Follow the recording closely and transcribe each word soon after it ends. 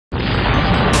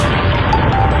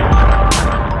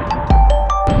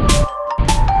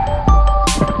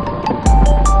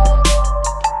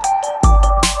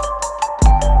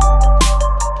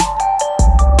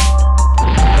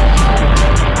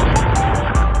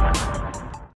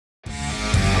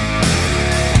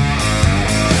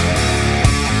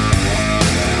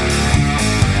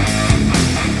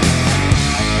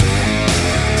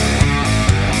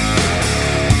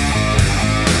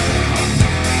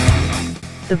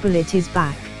Bullitt is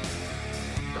back.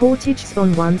 Portages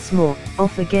on once more,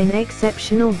 off again.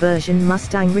 Exceptional version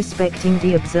Mustang respecting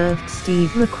the observed Steve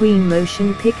McQueen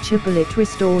motion picture. Bullitt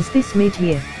restores this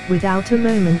mid-year, without a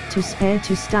moment to spare,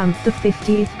 to stamp the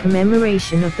 50th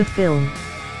commemoration of the film.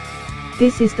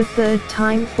 This is the third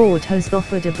time Ford has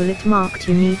offered a Bullitt-marked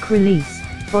unique release,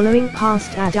 following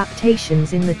past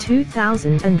adaptations in the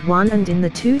 2001 and in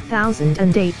the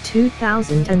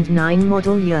 2008-2009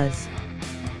 model years.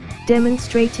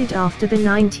 Demonstrated after the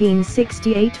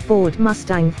 1968 Ford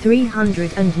Mustang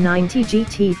 390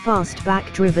 GT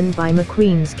Fastback driven by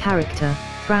McQueen's character,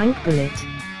 Frank Bullitt,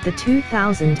 the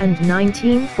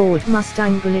 2019 Ford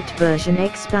Mustang Bullitt version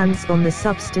expands on the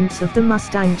substance of the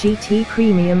Mustang GT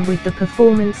Premium with the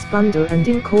performance bundle and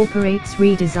incorporates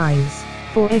redesigns,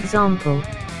 for example,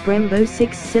 Brembo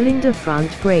 6-cylinder front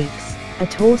brakes, a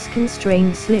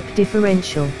torque-constrained slip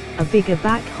differential, a bigger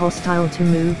back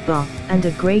hostile-to-move bar, and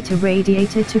a greater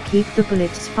radiator to keep the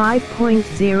Bullitt's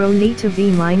 5.0-litre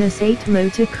V-8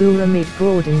 motor cooler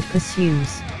mid-broadened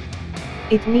pursues.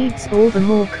 It needs all the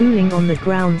more cooling on the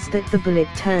grounds that the Bullitt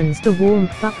turns the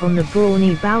warmth up on the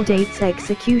brawny Baudate's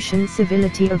execution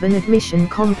civility of an admission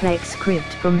complex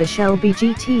cribbed from the Shelby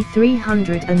GT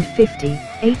 350,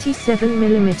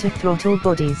 87mm throttle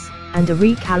bodies, and a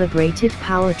recalibrated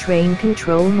powertrain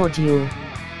control module.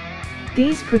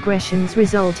 These progressions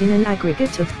result in an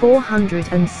aggregate of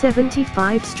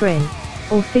 475 strength,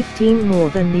 or 15 more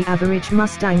than the average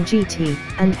Mustang GT,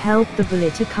 and help the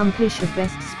Bullitt accomplish a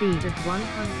best speed of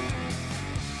 100.